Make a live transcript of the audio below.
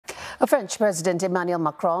French President Emmanuel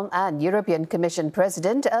Macron and European Commission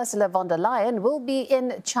President Ursula von der Leyen will be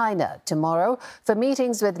in China tomorrow for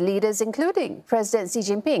meetings with leaders including President Xi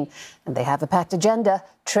Jinping. And they have a packed agenda: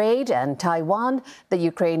 trade and Taiwan, the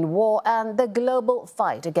Ukraine war and the global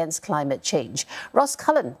fight against climate change. Ross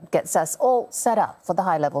Cullen gets us all set up for the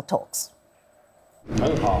high-level talks.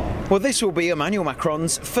 Well, this will be Emmanuel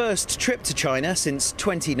Macron's first trip to China since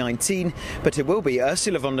 2019, but it will be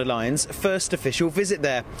Ursula von der Leyen's first official visit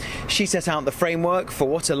there. She set out the framework for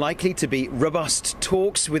what are likely to be robust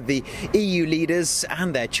talks with the EU leaders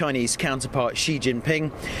and their Chinese counterpart Xi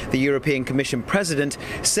Jinping, the European Commission President,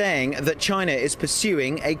 saying that China is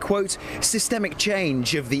pursuing a, quote, systemic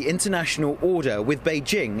change of the international order with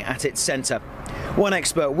Beijing at its centre. One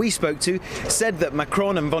expert we spoke to said that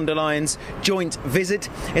Macron and von der Leyen's joint visit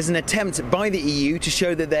is an attempt by the EU to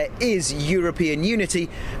show that there is European unity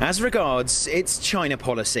as regards its China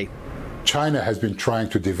policy. China has been trying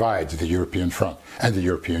to divide the European front and the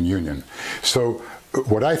European Union. So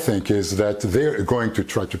what I think is that they're going to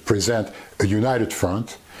try to present a united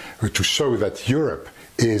front to show that Europe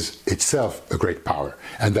is itself a great power,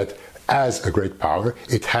 and that as a great power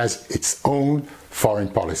it has its own foreign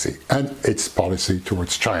policy and its policy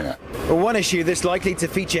towards China. One issue that's likely to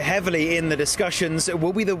feature heavily in the discussions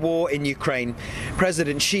will be the war in Ukraine.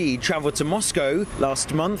 President Xi travelled to Moscow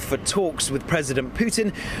last month for talks with President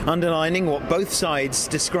Putin, underlining what both sides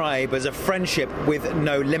describe as a friendship with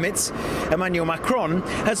no limits. Emmanuel Macron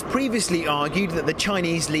has previously argued that the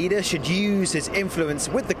Chinese leader should use his influence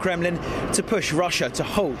with the Kremlin to push Russia to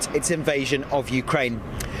halt its invasion of Ukraine.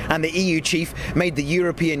 And the EU chief made the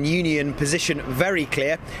European Union position very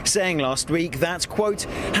clear, saying last week that, quote,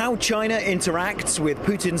 how China interacts with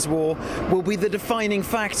Putin's war will be the defining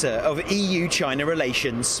factor of EU-China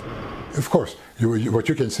relations. Of course, what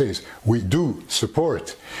you can say is we do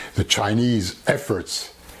support the Chinese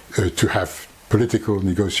efforts to have political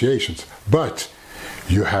negotiations, but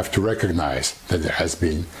you have to recognize that there has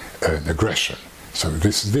been an aggression. So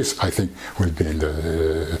this I think will be in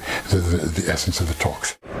the essence of the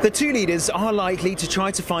talks. The two leaders are likely to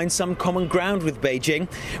try to find some common ground with Beijing,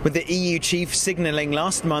 with the EU chief signalling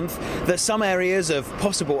last month that some areas of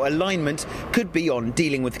possible alignment could be on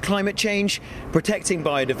dealing with climate change, protecting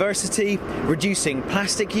biodiversity, reducing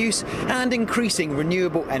plastic use and increasing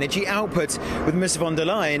renewable energy output, with Ms von der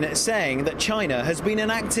Leyen saying that China has been an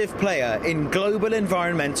active player in global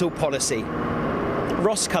environmental policy.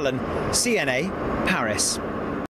 Ross Cullen, CNA, Paris.